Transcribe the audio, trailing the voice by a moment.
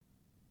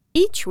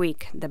Each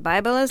week, the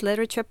Bible as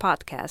Literature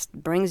podcast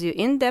brings you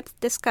in-depth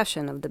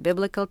discussion of the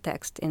biblical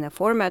text in a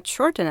format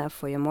short enough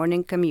for your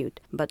morning commute,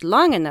 but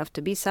long enough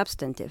to be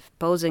substantive,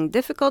 posing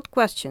difficult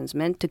questions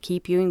meant to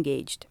keep you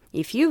engaged.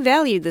 If you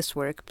value this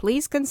work,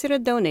 please consider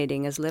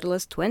donating as little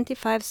as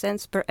 25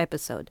 cents per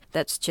episode.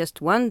 That's just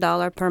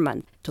 $1 per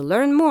month. To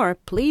learn more,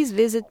 please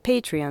visit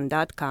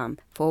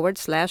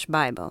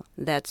patreon.com/Bible.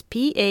 That's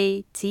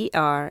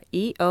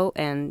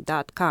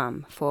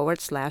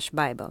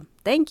patreon.com/Bible.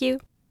 Thank you.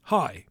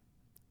 Hi.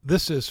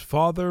 This is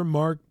Father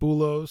Mark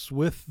Boulos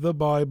with the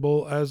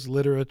Bible as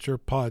Literature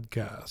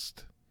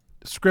podcast.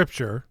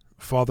 Scripture,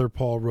 Father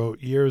Paul wrote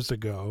years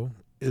ago,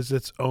 is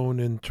its own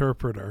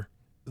interpreter.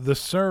 The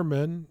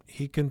sermon,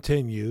 he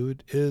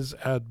continued, is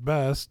at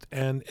best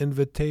an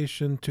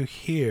invitation to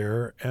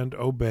hear and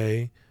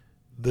obey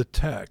the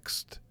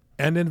text.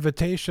 An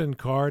invitation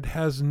card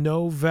has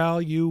no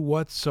value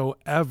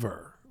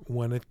whatsoever.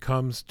 When it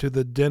comes to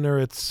the dinner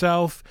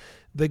itself,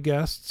 the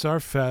guests are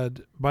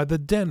fed by the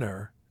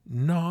dinner,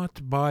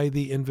 not by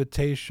the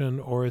invitation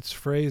or its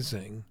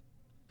phrasing.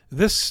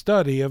 This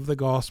study of the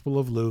Gospel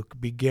of Luke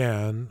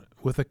began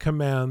with a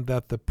command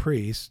that the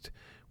priest,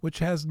 which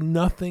has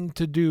nothing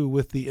to do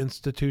with the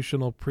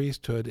institutional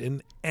priesthood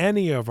in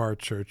any of our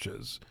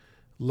churches,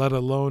 let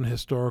alone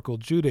historical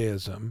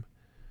Judaism,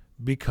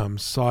 become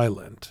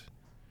silent.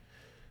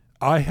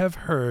 I have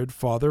heard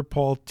Father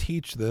Paul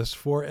teach this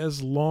for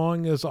as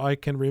long as I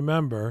can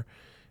remember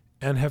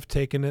and have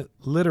taken it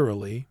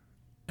literally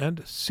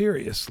and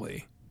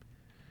seriously.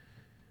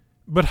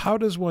 But how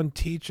does one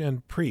teach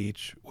and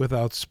preach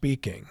without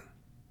speaking?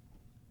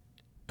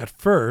 At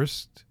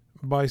first,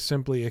 by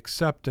simply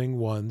accepting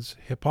one's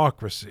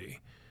hypocrisy,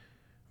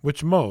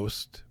 which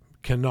most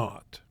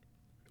cannot.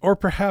 Or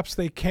perhaps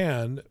they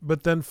can,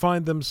 but then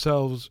find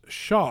themselves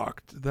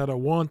shocked that a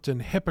wanton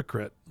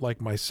hypocrite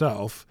like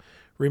myself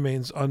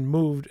remains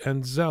unmoved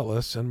and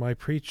zealous in my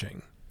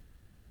preaching.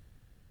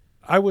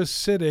 I was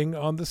sitting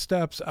on the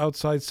steps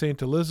outside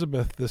St.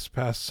 Elizabeth this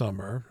past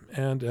summer,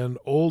 and an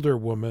older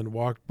woman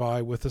walked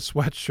by with a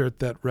sweatshirt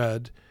that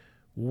read,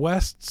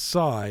 "West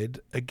Side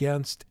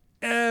against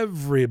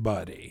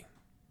everybody."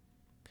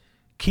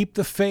 "Keep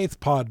the faith,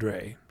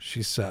 Padre,"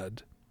 she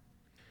said.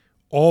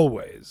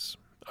 "Always,"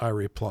 I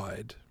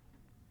replied.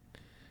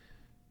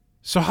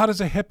 So how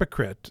does a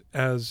hypocrite,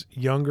 as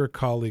younger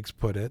colleagues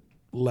put it,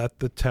 let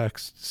the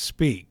text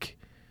speak?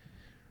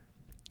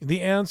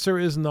 The answer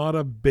is not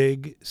a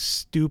big,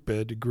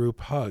 stupid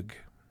group hug.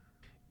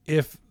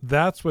 If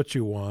that's what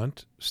you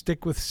want,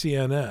 stick with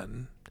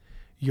CNN.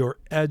 Your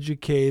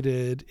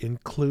educated,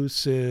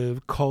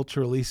 inclusive,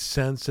 culturally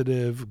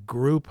sensitive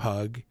group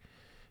hug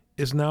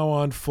is now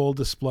on full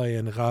display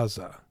in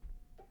Gaza.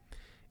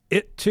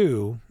 It,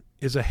 too,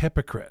 is a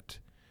hypocrite.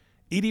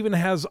 It even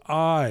has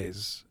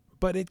eyes,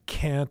 but it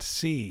can't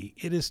see.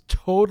 It is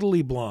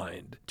totally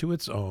blind to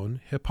its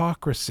own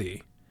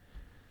hypocrisy.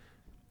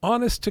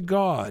 Honest to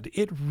God,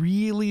 it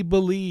really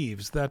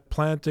believes that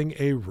planting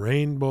a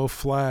rainbow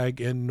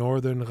flag in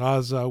northern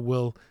Gaza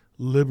will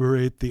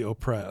liberate the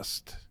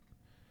oppressed.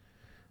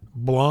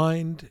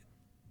 Blind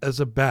as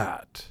a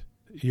bat,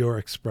 your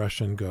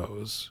expression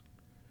goes.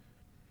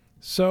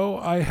 So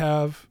I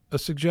have a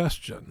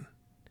suggestion.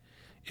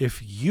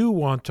 If you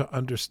want to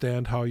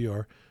understand how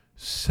your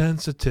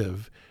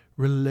sensitive,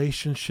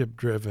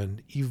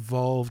 relationship-driven,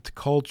 evolved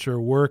culture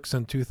works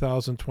in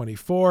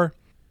 2024,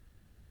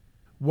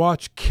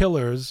 watch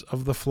Killers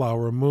of the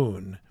Flower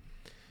Moon.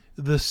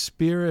 The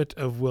spirit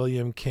of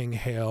William King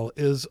Hale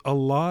is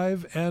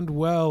alive and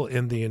well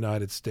in the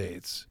United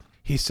States.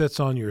 He sits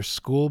on your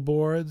school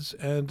boards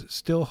and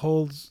still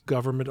holds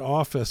government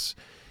office.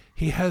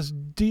 He has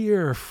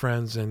dear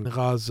friends in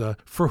Gaza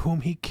for whom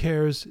he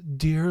cares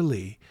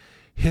dearly.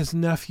 His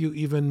nephew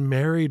even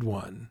married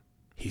one.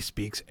 He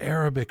speaks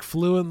Arabic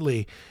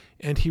fluently,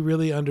 and he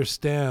really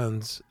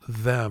understands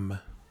them.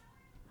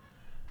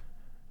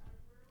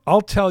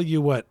 I'll tell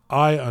you what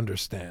I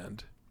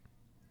understand.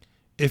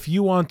 If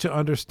you want to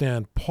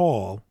understand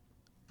Paul,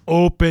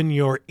 open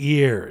your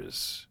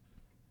ears,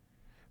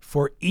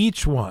 for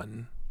each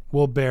one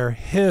will bear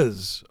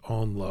his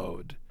own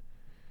load.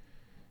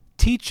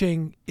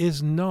 Teaching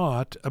is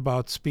not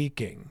about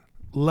speaking,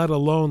 let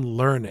alone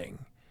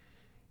learning.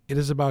 It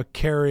is about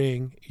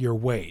carrying your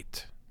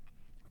weight.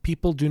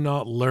 People do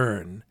not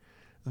learn,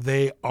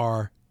 they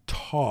are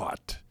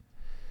taught,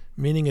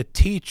 meaning a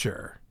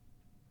teacher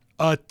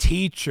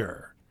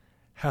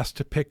has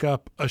to pick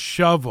up a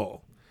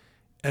shovel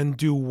and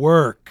do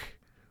work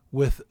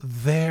with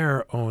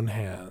their own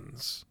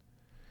hands.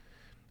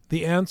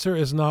 The answer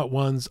is not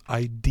one's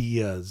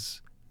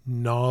ideas,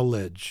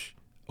 knowledge,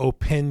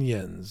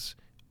 opinions,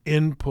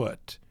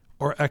 input,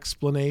 or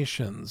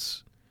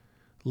explanations,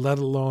 let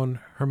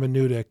alone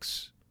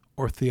hermeneutics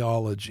or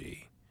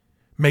theology.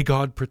 May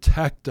God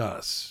protect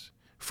us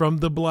from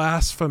the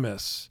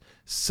blasphemous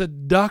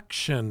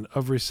seduction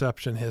of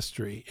reception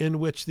history, in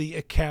which the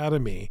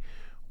Academy,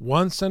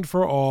 once and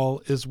for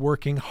all, is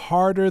working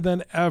harder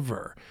than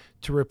ever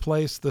to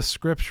replace the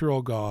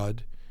Scriptural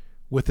God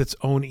with its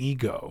own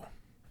ego.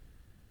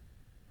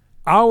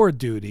 Our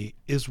duty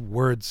is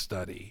word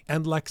study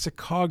and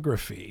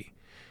lexicography,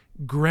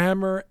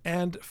 grammar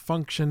and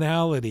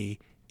functionality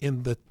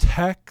in the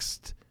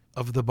text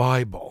of the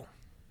Bible.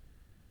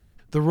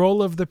 The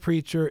role of the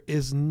preacher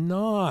is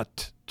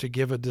not to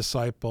give a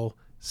disciple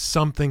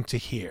something to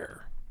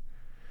hear,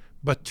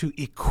 but to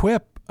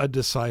equip a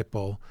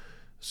disciple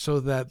so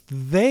that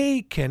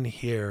they can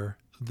hear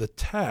the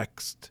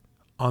text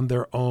on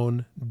their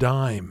own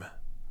dime.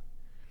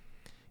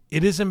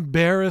 It is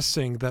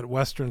embarrassing that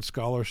Western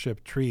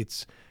scholarship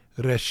treats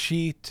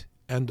reshit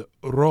and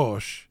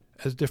rosh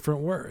as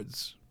different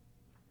words.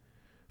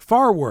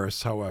 Far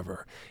worse,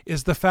 however,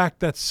 is the fact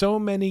that so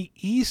many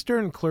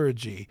Eastern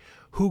clergy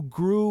who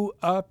grew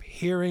up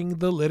hearing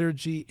the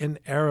liturgy in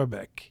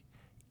Arabic,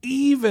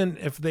 even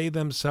if they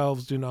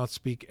themselves do not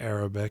speak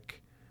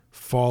Arabic,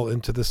 fall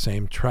into the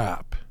same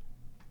trap.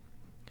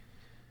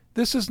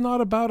 This is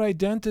not about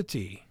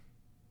identity.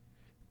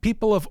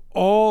 People of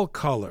all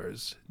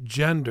colors,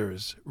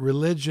 genders,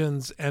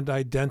 religions, and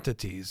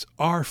identities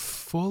are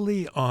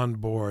fully on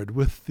board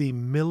with the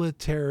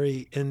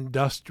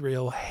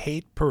military-industrial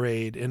hate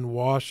parade in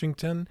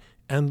Washington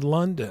and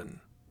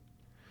London.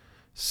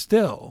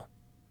 Still,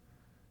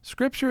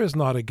 Scripture is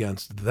not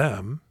against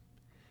them.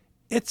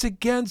 It's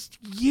against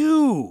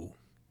you.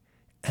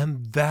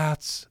 And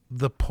that's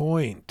the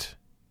point.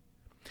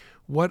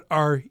 What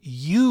are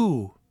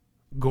you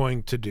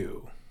going to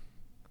do?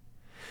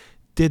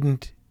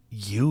 Didn't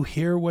you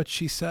hear what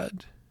she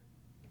said?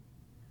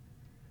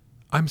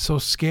 I'm so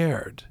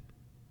scared.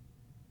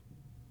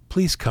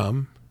 Please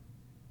come.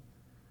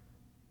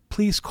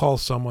 Please call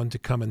someone to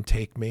come and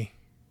take me.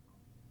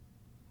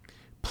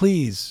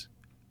 Please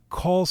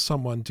call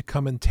someone to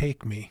come and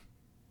take me.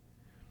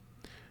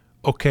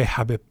 Okay,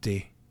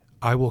 Habbibti,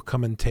 I will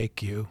come and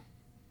take you.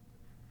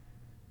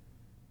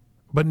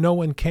 But no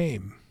one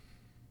came,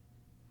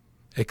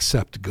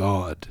 except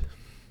God.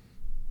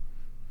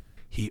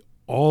 He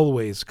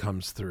always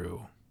comes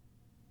through,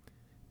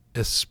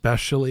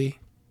 especially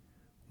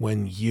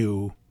when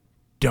you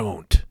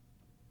don't.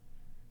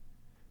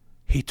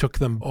 He took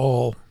them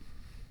all.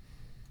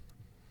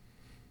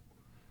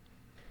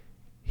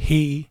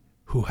 He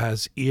who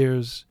has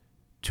ears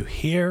to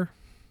hear,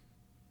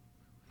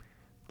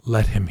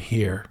 let him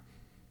hear.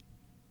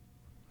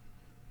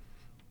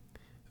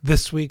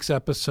 This week's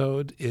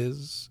episode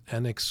is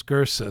an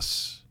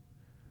excursus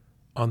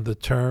on the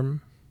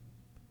term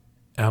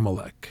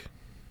Amalek.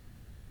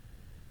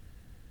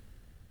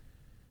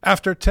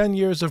 After 10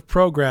 years of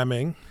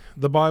programming,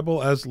 the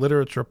Bible as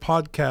Literature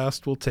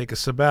podcast will take a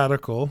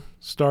sabbatical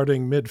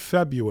starting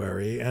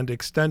mid-February and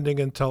extending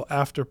until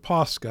after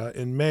Pascha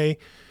in May,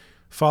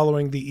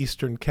 following the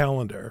Eastern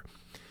calendar.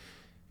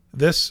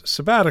 This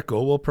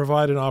sabbatical will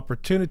provide an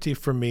opportunity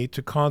for me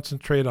to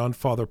concentrate on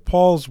Father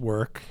Paul's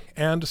work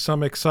and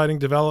some exciting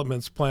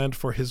developments planned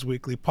for his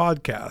weekly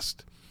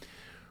podcast.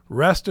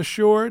 Rest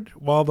assured,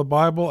 while the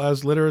Bible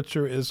as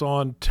Literature is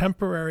on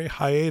temporary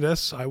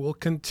hiatus, I will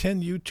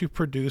continue to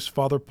produce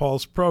Father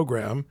Paul's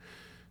program,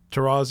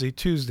 Tarazi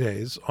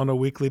Tuesdays, on a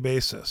weekly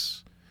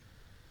basis.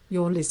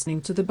 You're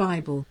listening to the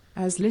Bible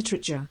as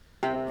Literature.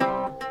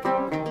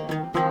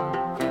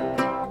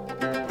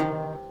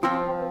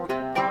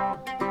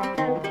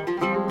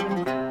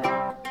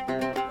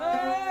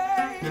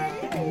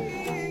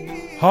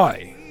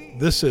 Hi,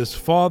 this is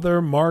Father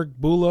Mark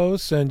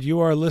Boulos, and you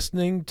are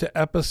listening to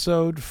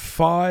episode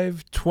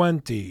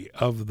 520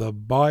 of the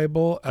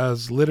Bible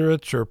as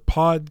Literature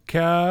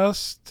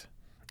podcast.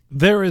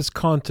 There is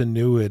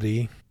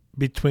continuity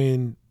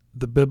between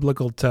the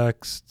biblical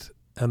text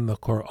and the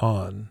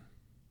Quran,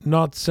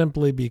 not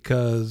simply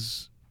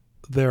because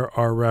there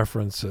are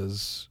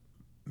references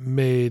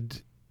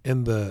made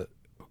in the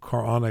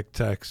Quranic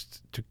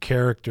text to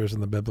characters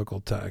in the biblical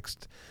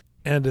text.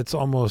 And it's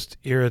almost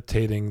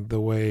irritating the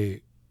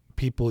way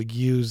people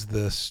use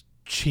this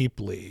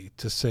cheaply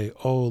to say,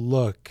 oh,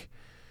 look,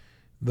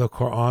 the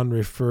Quran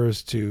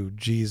refers to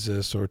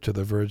Jesus or to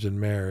the Virgin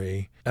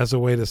Mary as a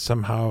way to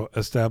somehow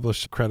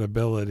establish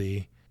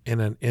credibility in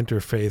an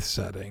interfaith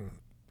setting.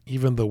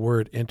 Even the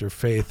word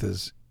interfaith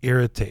is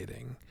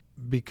irritating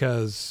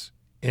because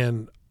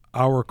in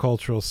our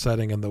cultural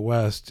setting in the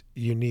West,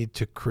 you need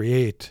to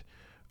create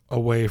a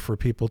way for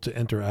people to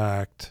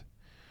interact,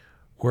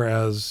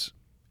 whereas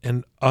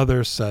in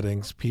other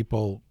settings,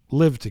 people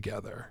live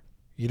together.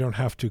 You don't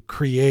have to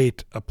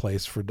create a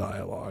place for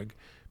dialogue.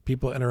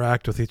 People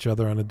interact with each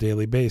other on a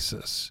daily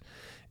basis.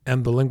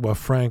 And the lingua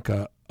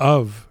franca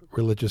of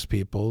religious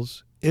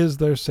peoples is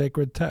their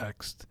sacred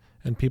text,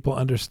 and people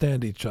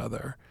understand each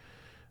other.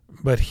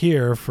 But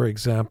here, for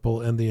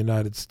example, in the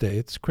United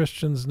States,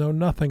 Christians know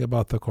nothing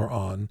about the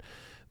Quran.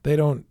 They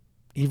don't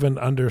even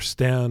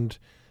understand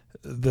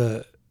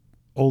the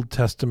Old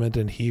Testament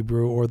in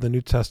Hebrew or the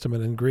New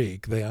Testament in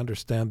Greek. They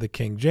understand the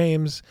King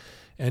James,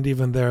 and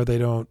even there they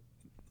don't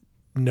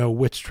know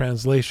which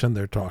translation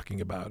they're talking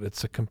about.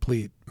 It's a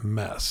complete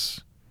mess.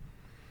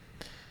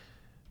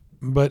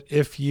 But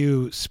if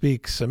you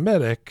speak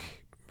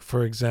Semitic,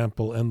 for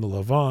example, in the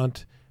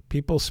Levant,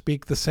 people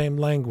speak the same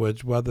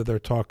language whether they're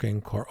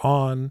talking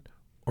Quran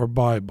or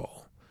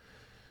Bible.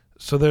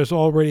 So there's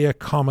already a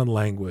common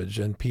language,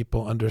 and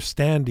people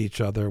understand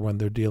each other when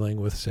they're dealing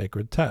with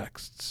sacred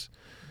texts.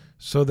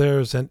 So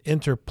there's an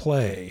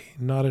interplay,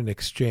 not an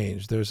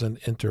exchange. There's an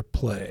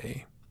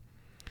interplay.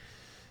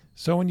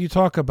 So when you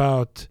talk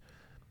about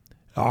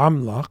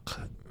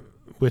amlak,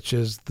 which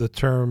is the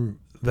term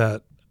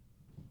that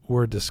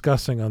we're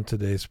discussing on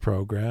today's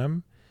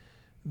program,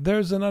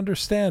 there's an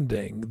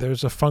understanding,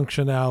 there's a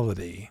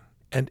functionality,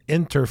 an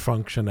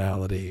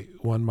interfunctionality,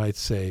 one might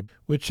say,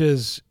 which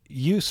is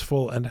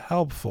useful and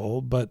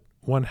helpful, but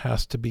one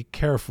has to be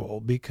careful,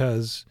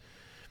 because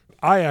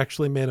I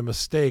actually made a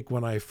mistake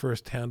when I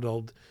first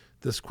handled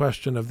this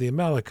question of the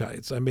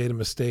Amalekites. I made a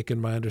mistake in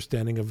my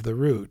understanding of the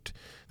root.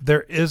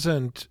 There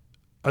isn't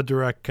a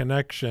direct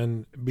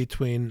connection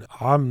between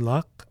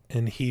amlak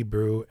in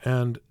Hebrew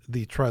and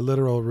the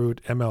triliteral root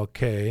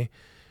MLK,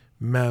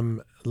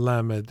 mem,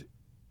 lamed,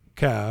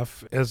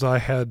 kaf, as I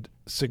had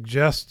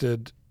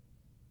suggested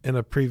in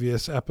a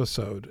previous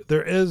episode.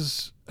 There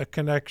is a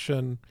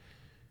connection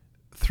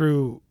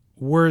through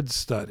word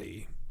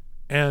study,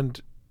 and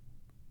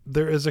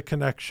there is a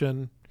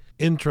connection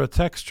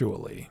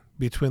intratextually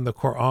between the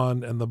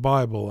Quran and the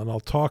Bible, and I'll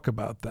talk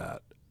about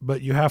that.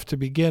 But you have to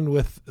begin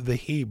with the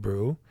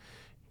Hebrew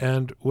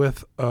and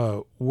with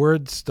a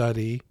word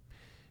study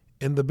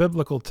in the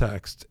biblical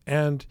text.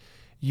 And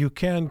you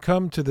can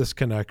come to this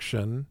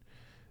connection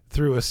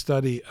through a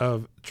study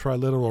of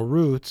triliteral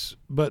roots,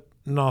 but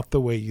not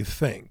the way you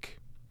think.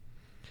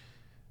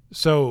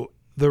 So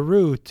the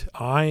root,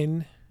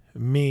 ain,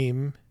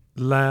 mim,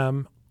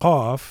 lam,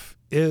 qaf,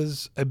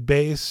 is a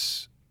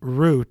base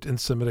root in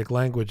Semitic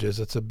languages.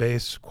 It's a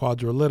base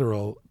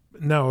quadriliteral.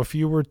 Now, if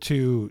you were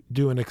to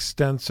do an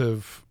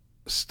extensive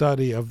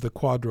study of the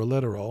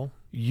quadriliteral,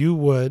 you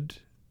would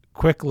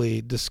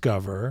quickly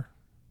discover,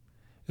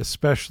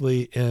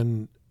 especially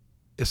in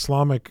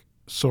Islamic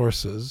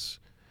sources,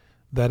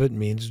 that it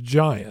means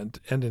giant.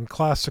 And in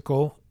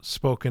classical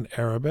spoken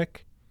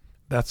Arabic,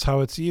 that's how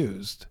it's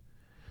used.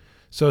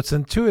 So it's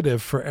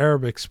intuitive for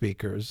Arabic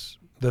speakers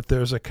that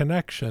there's a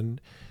connection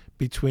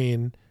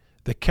between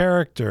the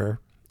character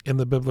in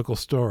the biblical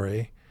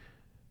story,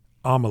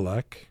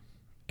 Amalek,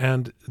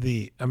 and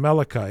the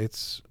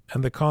Amalekites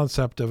and the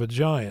concept of a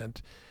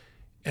giant.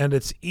 And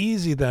it's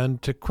easy then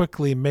to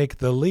quickly make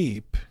the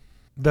leap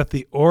that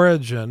the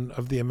origin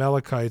of the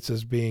Amalekites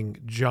as being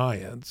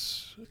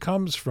giants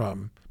comes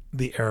from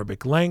the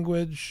Arabic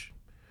language,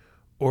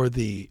 or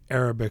the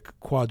Arabic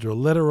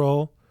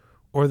quadriliteral,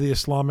 or the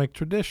Islamic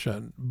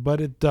tradition.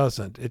 But it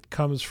doesn't. It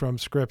comes from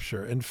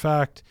Scripture. In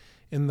fact,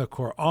 in the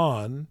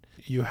Quran,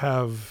 you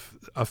have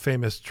a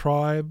famous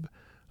tribe,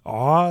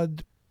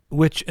 Ad,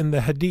 which in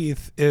the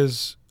Hadith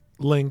is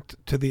linked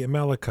to the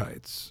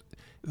Amalekites.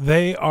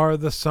 They are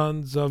the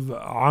sons of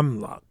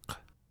Amlak.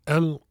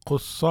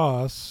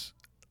 Al-Qussas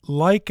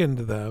likened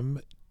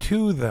them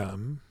to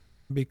them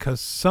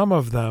because some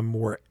of them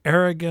were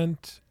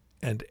arrogant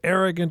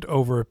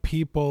over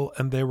people,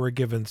 and they were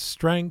given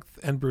strength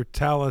and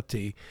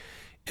brutality.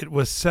 It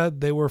was said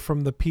they were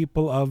from the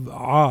people of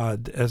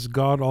Ad, as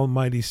God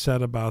Almighty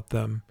said about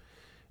them,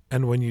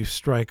 and when you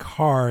strike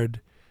hard,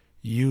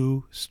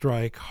 you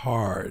strike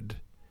hard.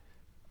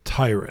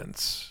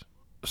 Tyrants.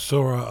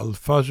 Surah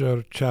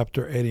Al-Fajr,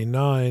 chapter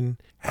 89.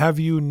 Have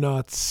you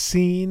not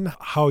seen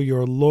how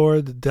your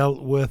Lord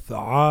dealt with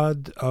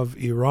Ad of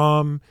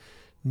Iram,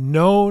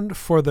 known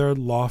for their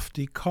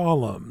lofty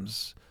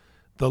columns,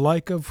 the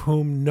like of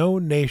whom no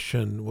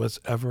nation was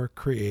ever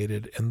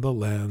created in the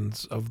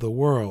lands of the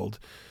world?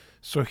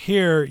 So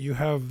here you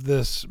have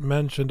this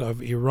mention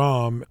of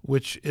Iram,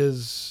 which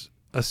is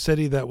a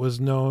city that was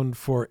known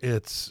for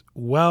its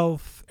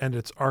wealth and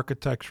its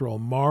architectural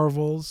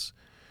marvels,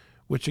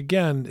 which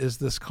again is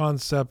this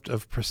concept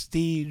of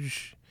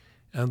prestige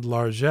and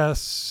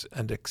largesse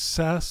and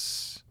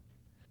excess,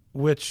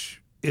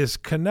 which is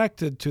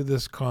connected to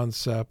this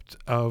concept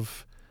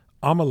of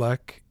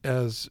Amalek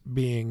as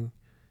being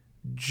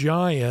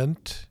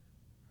giant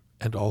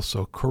and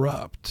also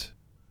corrupt.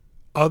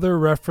 Other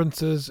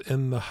references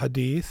in the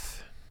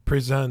Hadith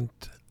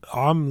present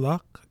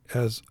Amalek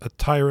as a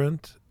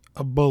tyrant,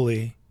 a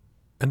bully,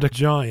 and a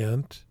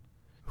giant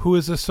who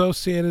is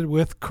associated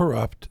with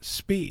corrupt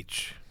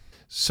speech.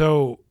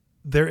 So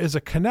there is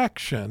a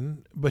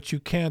connection, but you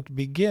can't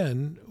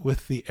begin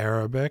with the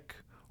Arabic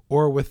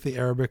or with the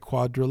Arabic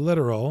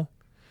quadriliteral,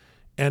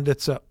 and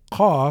it's a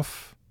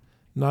qaf,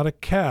 not a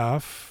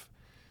kaf.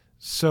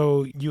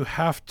 So you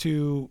have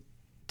to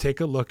take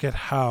a look at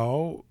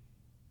how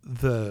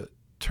the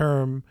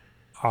term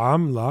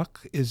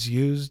amlak is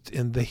used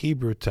in the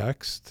Hebrew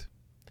text,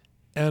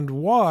 and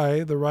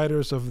why the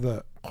writers of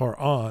the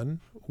Quran,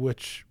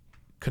 which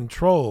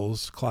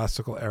controls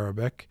classical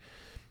Arabic,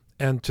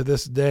 and to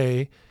this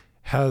day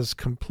has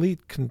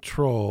complete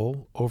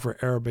control over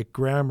Arabic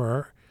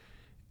grammar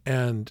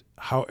and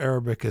how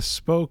Arabic is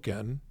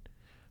spoken,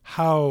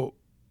 how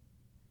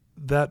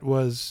that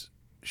was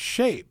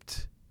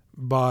shaped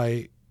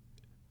by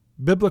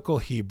biblical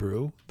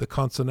Hebrew, the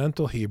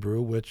consonantal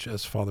Hebrew, which,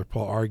 as Father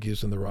Paul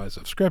argues in The Rise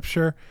of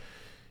Scripture,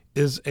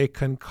 is a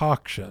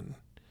concoction.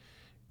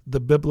 The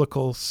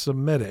biblical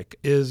Semitic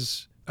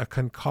is a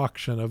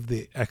concoction of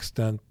the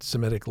extant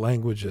Semitic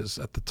languages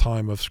at the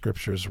time of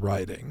Scripture's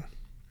writing.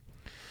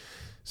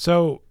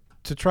 So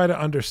to try to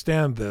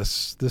understand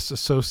this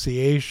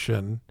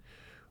association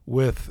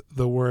with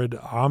the word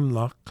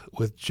amlak,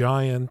 with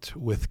giant,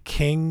 with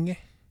king,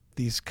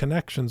 these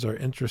connections are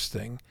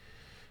interesting.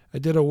 I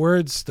did a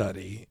word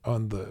study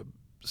on the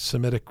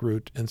Semitic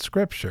root in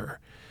Scripture,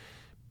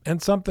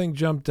 and something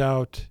jumped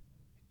out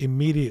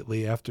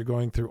immediately after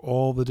going through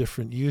all the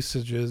different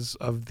usages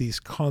of these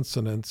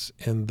consonants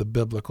in the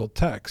biblical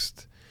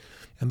text.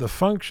 And the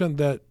function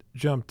that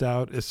jumped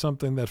out is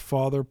something that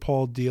Father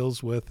Paul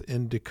deals with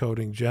in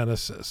Decoding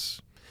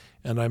Genesis.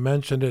 And I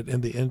mentioned it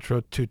in the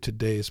intro to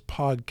today's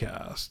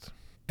podcast.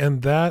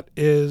 And that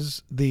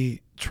is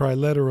the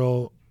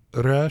triliteral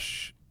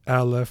resh,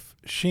 aleph,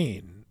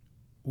 shin,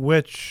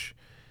 which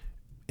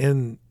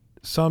in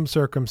some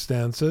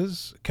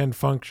circumstances can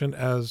function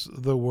as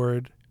the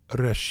word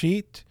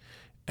reshit,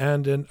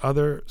 and in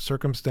other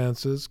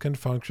circumstances can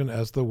function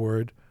as the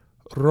word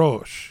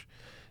rosh.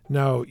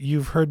 Now,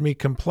 you've heard me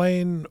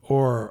complain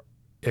or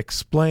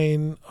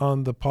explain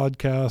on the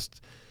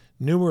podcast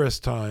numerous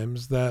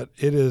times that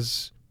it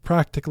is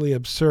practically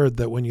absurd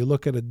that when you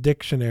look at a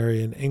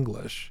dictionary in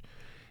English,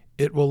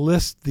 it will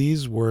list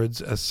these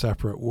words as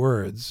separate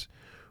words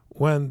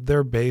when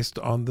they're based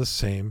on the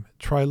same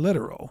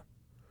triliteral.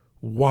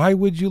 Why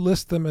would you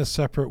list them as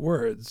separate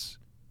words?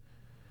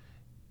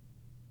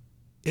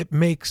 It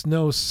makes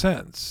no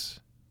sense.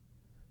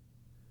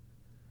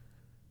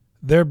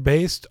 They're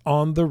based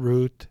on the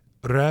root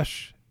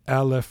resh,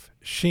 aleph,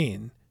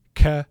 shin,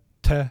 ke,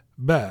 te,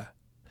 be.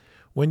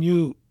 When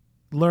you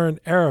learn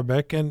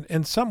Arabic, and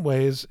in some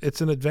ways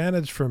it's an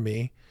advantage for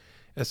me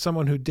as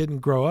someone who didn't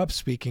grow up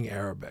speaking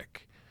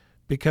Arabic,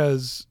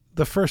 because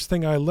the first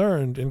thing I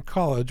learned in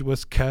college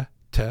was ke,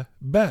 te,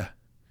 be.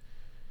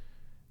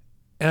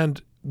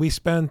 And we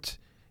spent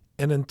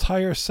an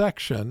entire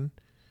section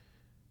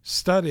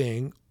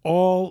studying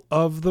all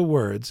of the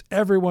words.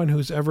 Everyone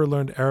who's ever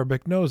learned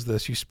Arabic knows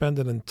this. You spend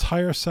an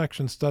entire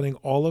section studying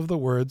all of the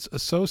words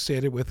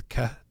associated with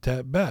ke,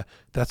 te, be.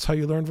 That's how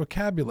you learn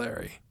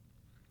vocabulary.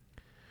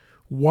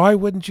 Why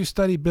wouldn't you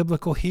study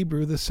biblical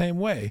Hebrew the same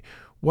way?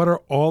 What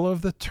are all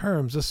of the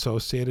terms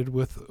associated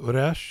with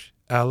resh,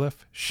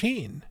 aleph,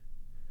 shin?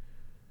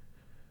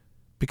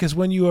 Because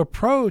when you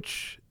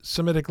approach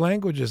Semitic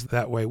languages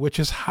that way, which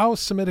is how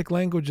Semitic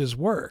languages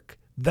work,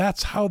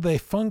 that's how they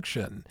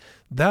function.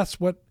 That's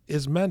what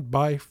is meant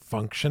by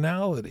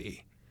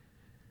functionality.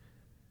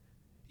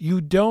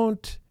 You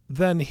don't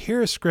then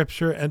hear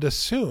Scripture and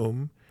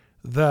assume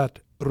that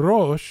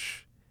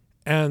rosh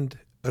and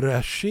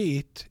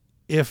reshit,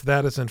 if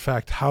that is in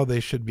fact how they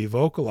should be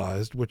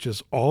vocalized, which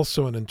is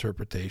also an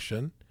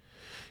interpretation,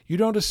 you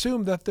don't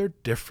assume that they're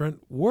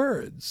different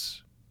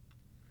words.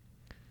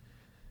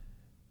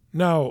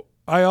 Now,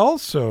 I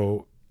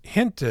also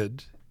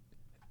hinted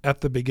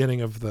at the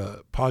beginning of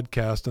the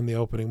podcast and the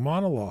opening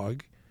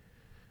monologue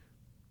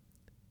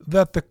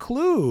that the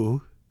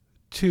clue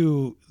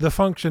to the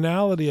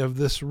functionality of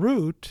this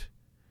root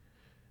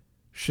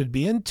should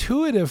be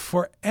intuitive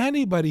for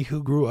anybody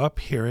who grew up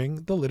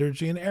hearing the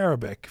liturgy in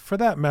Arabic. For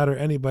that matter,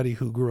 anybody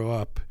who grew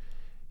up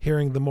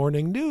hearing the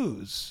morning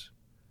news.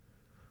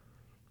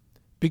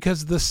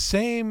 Because the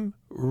same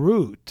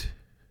root,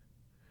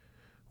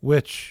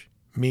 which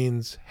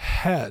means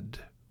head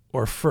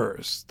or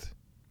first,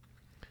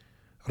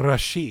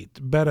 Rashit,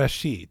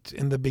 Berashit,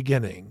 in the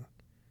beginning,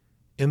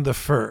 in the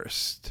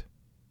first,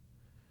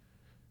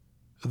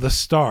 the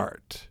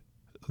start,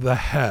 the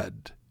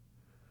head,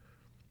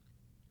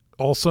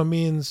 also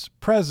means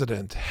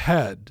president,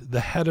 head, the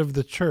head of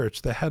the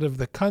church, the head of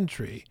the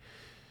country.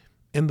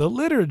 In the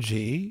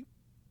liturgy,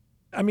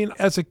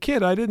 as a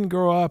kid, I didn't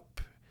grow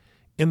up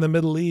in the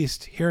Middle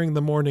East hearing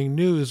the morning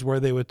news where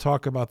they would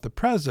talk about the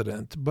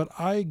president, but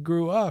I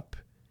grew up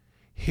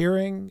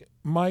hearing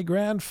my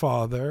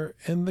grandfather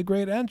in the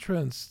great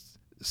entrance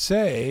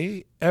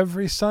say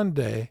every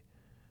Sunday,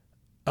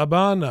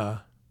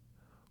 Abana,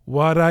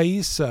 wa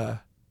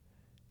Raisa,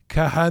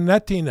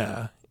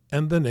 Kahanatina,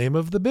 and the name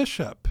of the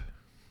bishop,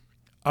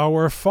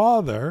 our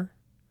father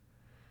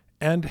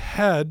and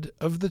head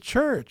of the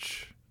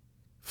church,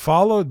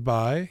 followed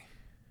by,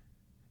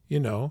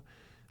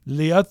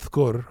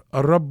 Liyathkur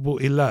Rabbu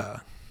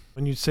Ilah,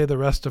 when you'd say the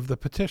rest of the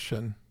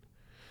petition.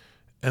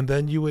 And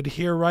then you would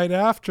hear right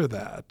after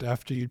that,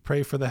 after you'd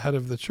pray for the head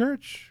of the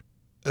church,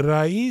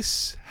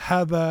 Rais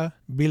Hada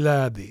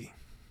Biladi,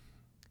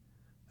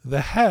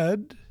 the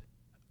head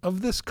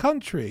of this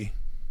country,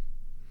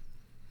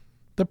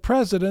 the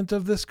president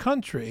of this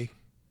country.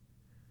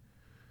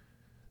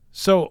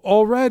 So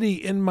already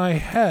in my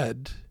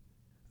head,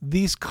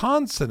 these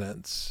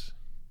consonants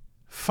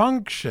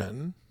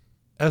function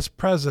as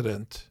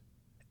president,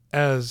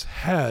 as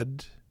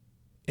head,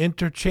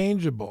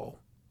 interchangeable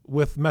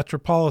with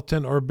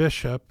metropolitan or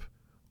bishop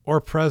or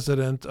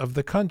president of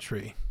the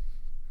country.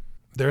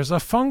 There's a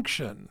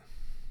function.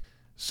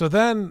 So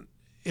then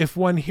if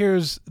one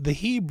hears the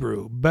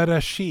Hebrew,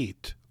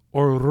 Bereshit,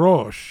 or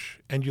rosh,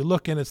 and you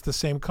look and it's the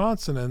same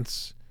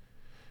consonants,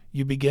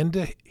 you begin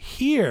to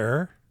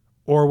hear,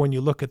 or when you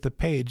look at the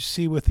page,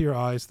 see with your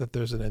eyes that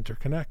there's an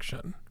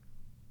interconnection.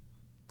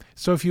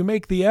 So if you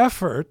make the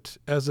effort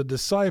as a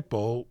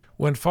disciple,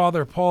 when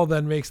Father Paul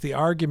then makes the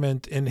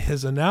argument in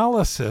his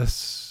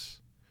analysis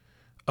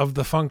of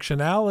the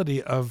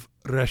functionality of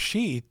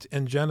Reshit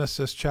in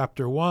Genesis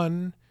chapter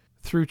 1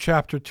 through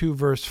chapter 2,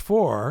 verse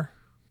 4,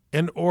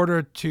 in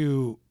order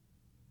to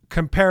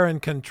compare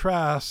and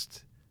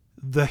contrast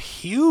the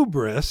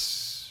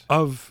hubris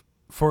of,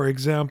 for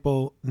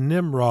example,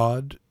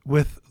 Nimrod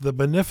with the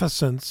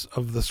beneficence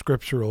of the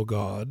Scriptural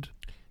God,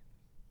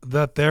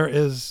 that there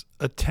is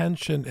a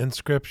tension in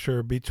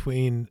Scripture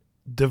between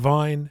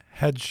divine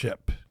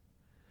headship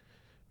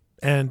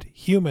and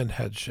human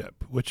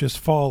headship, which is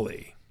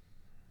folly.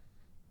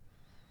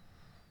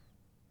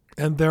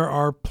 And there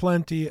are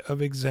plenty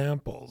of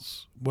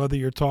examples, whether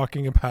you're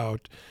talking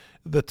about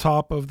the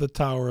top of the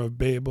Tower of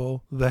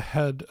Babel, the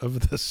head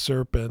of the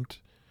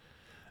serpent,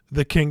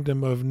 the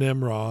kingdom of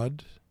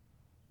Nimrod,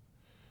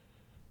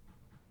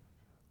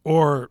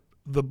 or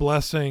the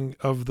blessing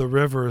of the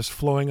rivers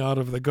flowing out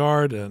of the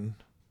garden.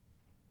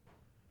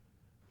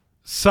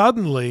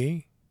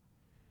 Suddenly,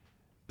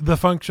 the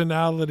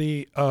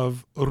functionality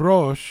of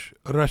Rosh,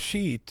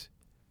 Reshit,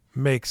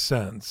 makes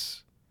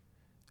sense.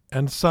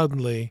 And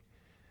suddenly,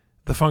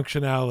 the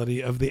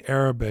functionality of the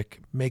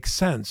Arabic makes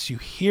sense. You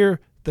hear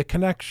the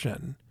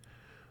connection.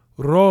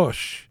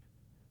 Rosh,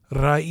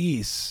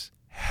 Rais,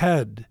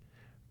 head,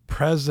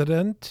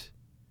 president,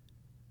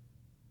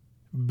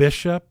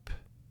 bishop,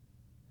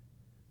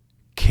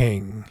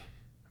 king,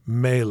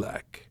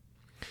 Melech.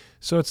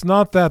 So it's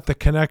not that the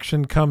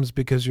connection comes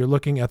because you're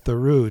looking at the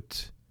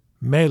root,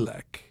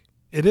 Melech.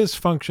 It is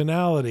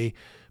functionality,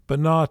 but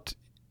not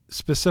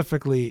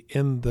specifically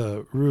in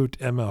the root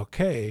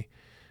MLK,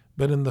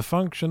 but in the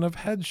function of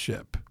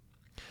headship.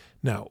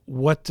 Now,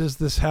 what does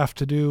this have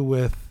to do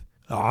with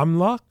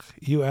Amlach,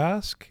 you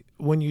ask?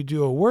 When you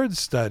do a word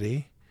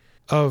study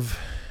of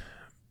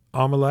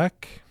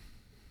Amalek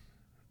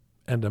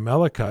and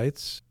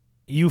Amalekites,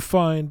 you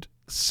find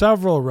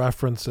several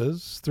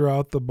references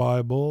throughout the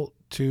Bible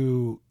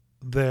to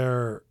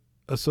their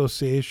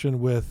association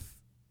with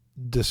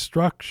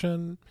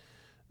destruction,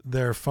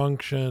 their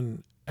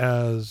function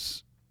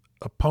as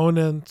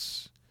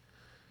opponents,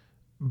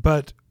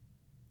 but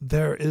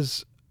there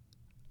is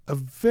a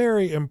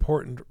very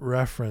important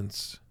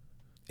reference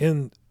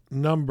in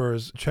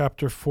Numbers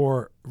chapter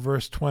 4,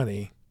 verse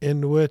 20,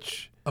 in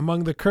which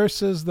among the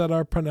curses that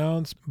are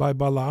pronounced by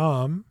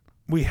Balaam,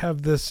 we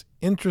have this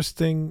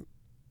interesting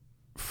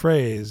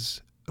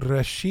phrase,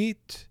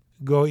 Reshit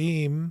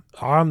Goim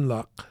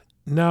Amlach.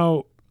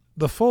 Now,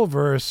 the full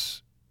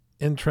verse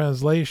in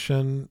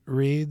translation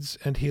reads,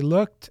 "And he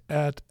looked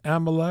at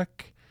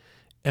Amalek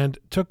and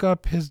took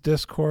up his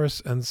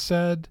discourse and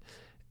said,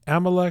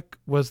 Amalek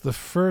was the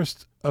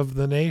first of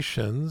the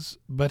nations,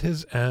 but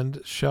his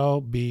end shall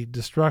be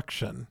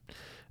destruction."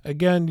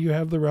 Again, you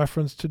have the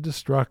reference to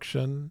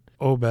destruction,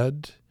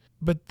 Obed,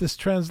 but this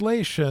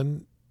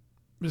translation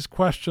is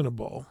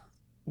questionable.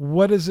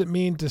 What does it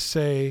mean to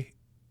say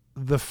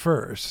the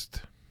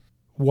first?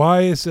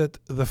 Why is it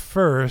the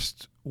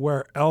first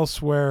where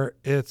elsewhere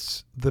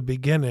it's the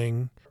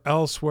beginning,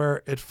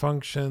 elsewhere it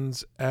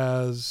functions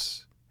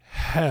as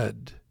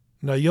head?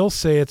 Now you'll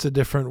say it's a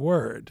different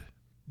word.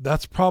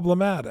 That's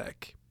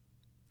problematic.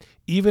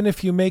 Even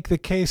if you make the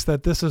case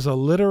that this is a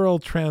literal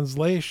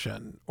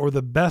translation or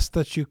the best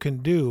that you can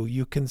do,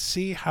 you can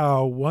see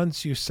how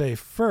once you say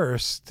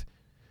first,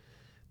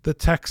 the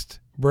text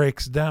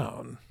breaks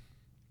down.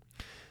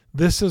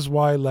 This is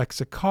why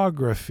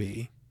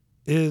lexicography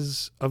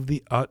is of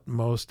the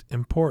utmost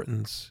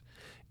importance.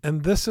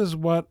 And this is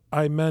what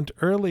I meant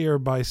earlier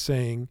by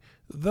saying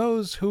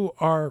those who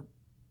are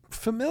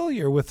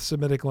familiar with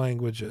Semitic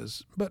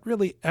languages, but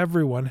really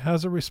everyone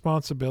has a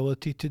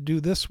responsibility to do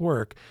this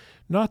work,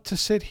 not to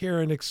sit here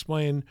and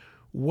explain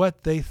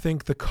what they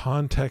think the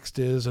context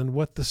is and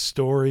what the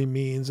story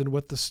means and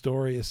what the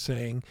story is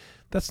saying.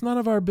 That's none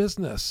of our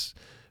business,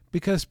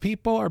 because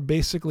people are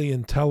basically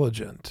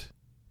intelligent.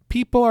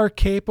 People are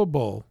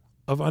capable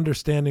of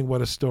understanding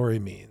what a story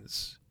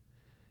means.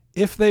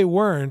 If they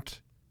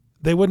weren't,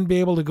 they wouldn't be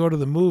able to go to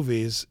the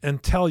movies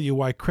and tell you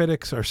why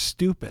critics are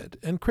stupid.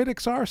 And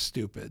critics are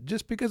stupid.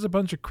 Just because a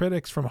bunch of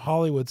critics from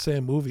Hollywood say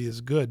a movie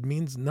is good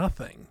means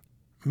nothing.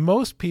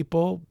 Most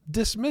people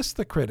dismiss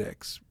the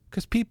critics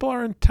because people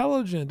are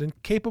intelligent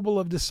and capable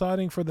of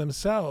deciding for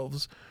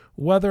themselves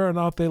whether or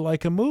not they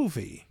like a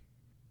movie.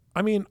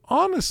 I mean,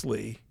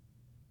 honestly,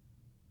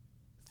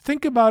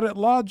 think about it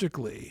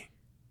logically.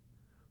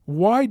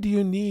 Why do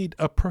you need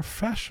a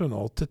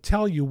professional to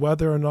tell you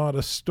whether or not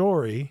a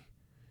story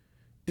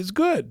is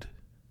good?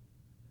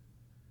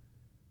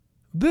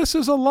 This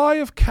is a lie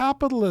of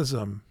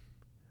capitalism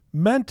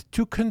meant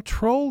to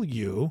control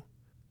you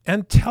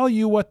and tell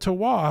you what to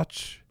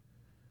watch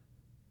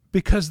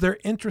because they're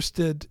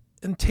interested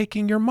in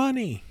taking your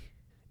money.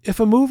 If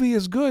a movie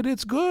is good,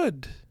 it's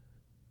good.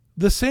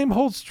 The same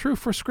holds true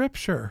for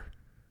Scripture.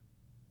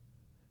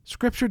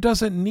 Scripture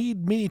doesn't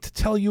need me to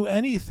tell you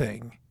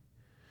anything.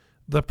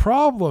 The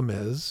problem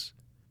is,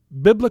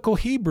 biblical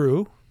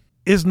Hebrew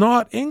is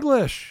not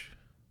English.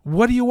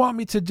 What do you want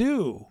me to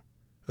do?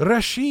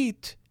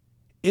 Rashit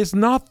is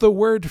not the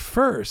word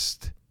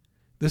first.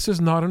 This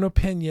is not an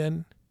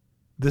opinion.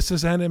 This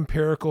is an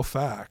empirical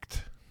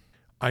fact.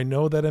 I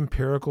know that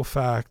empirical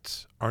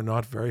facts are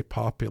not very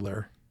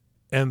popular,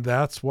 and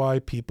that's why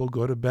people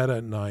go to bed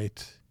at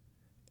night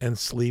and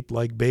sleep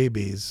like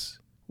babies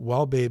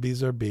while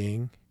babies are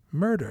being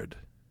murdered,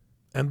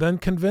 and then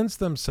convince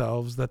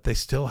themselves that they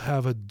still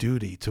have a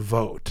duty to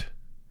vote.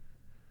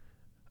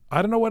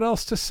 I don't know what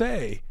else to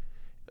say.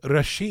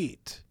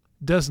 Rashit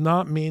does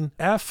not mean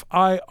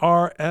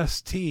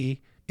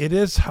F-I-R-S-T. It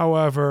is,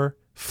 however,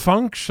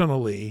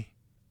 functionally,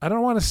 I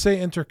don't want to say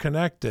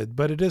interconnected,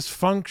 but it is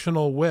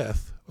functional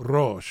with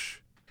Rosh,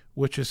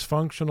 which is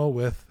functional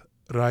with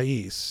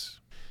Rais,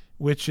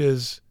 which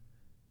is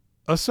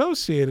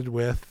associated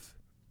with,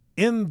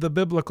 in the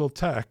biblical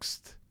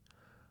text,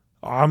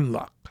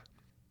 Amlak.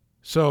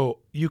 So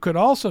you could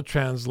also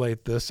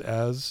translate this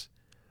as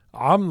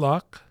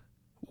Amlak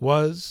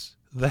was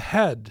the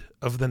head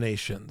of the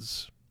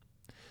nations.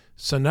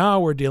 So now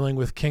we're dealing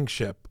with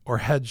kingship or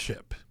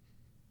headship.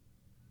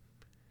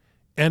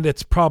 And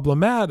it's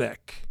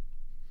problematic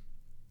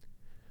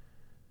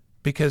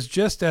because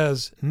just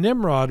as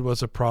Nimrod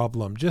was a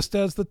problem, just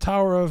as the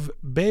Tower of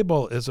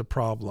Babel is a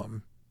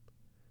problem,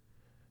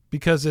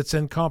 because it's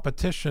in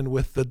competition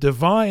with the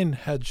divine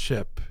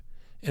headship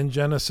in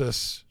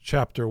Genesis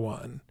chapter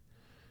 1.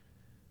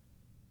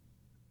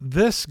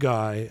 This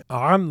guy,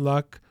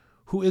 Amlak,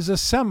 who is a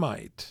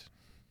Semite,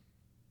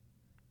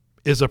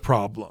 is a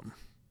problem.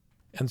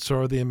 And so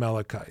are the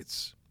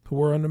Amalekites, who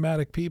were a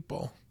nomadic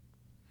people.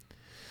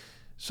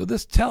 So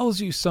this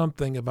tells you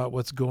something about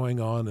what's going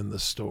on in the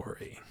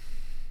story.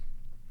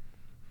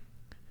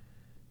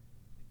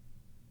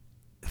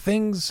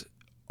 Things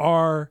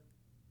are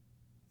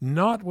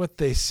not what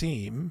they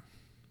seem.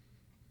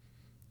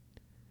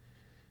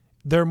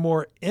 They're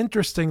more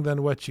interesting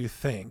than what you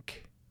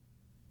think.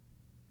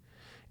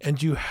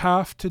 And you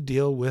have to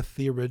deal with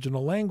the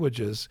original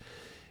languages.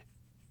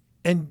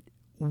 And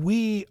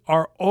we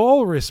are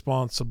all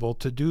responsible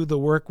to do the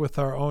work with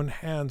our own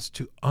hands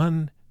to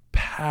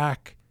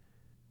unpack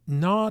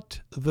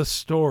not the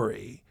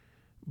story,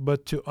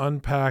 but to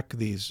unpack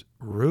these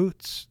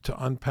roots,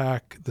 to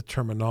unpack the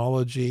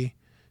terminology,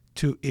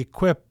 to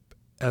equip,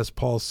 as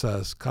Paul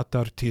says,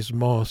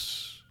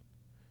 katartismos,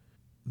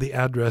 the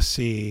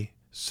addressee,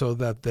 so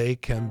that they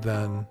can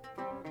then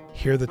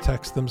hear the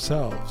text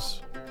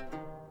themselves.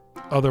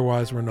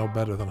 Otherwise, we're no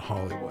better than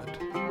Hollywood.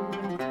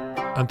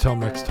 Until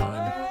next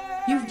time.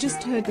 You've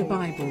just heard the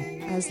Bible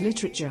as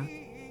literature.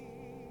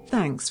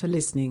 Thanks for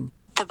listening.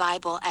 The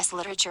Bible as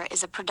Literature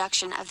is a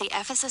production of the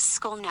Ephesus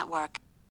School Network.